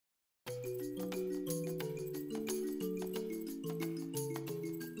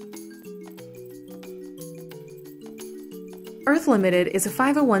EARTH Ltd is a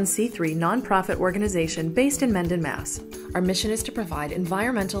 501c3 nonprofit organization based in Mendon, Mass. Our mission is to provide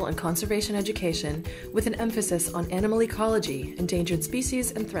environmental and conservation education with an emphasis on animal ecology, endangered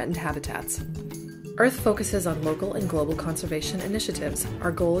species, and threatened habitats. EARTH focuses on local and global conservation initiatives.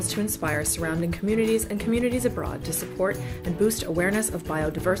 Our goal is to inspire surrounding communities and communities abroad to support and boost awareness of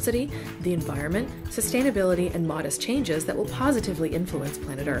biodiversity, the environment, sustainability, and modest changes that will positively influence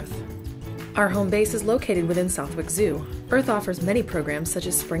planet Earth. Our home base is located within Southwick Zoo. EARTH offers many programs such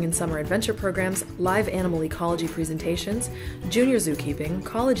as spring and summer adventure programs, live animal ecology presentations, junior zookeeping,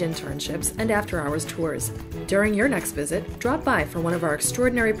 college internships, and after-hours tours. During your next visit, drop by for one of our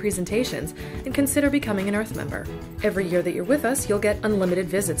extraordinary presentations and consider becoming an EARTH member. Every year that you're with us, you'll get unlimited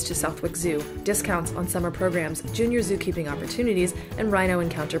visits to Southwick Zoo, discounts on summer programs, junior zookeeping opportunities, and rhino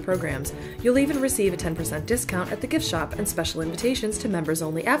encounter programs. You'll even receive a 10% discount at the gift shop and special invitations to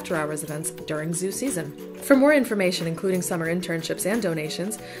members-only after-hours events during zoo season. For more information, including summer internships and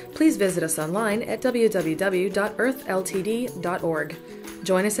donations, please visit us online at www.earthltd.org.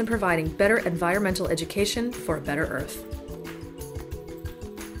 Join us in providing better environmental education for a better Earth.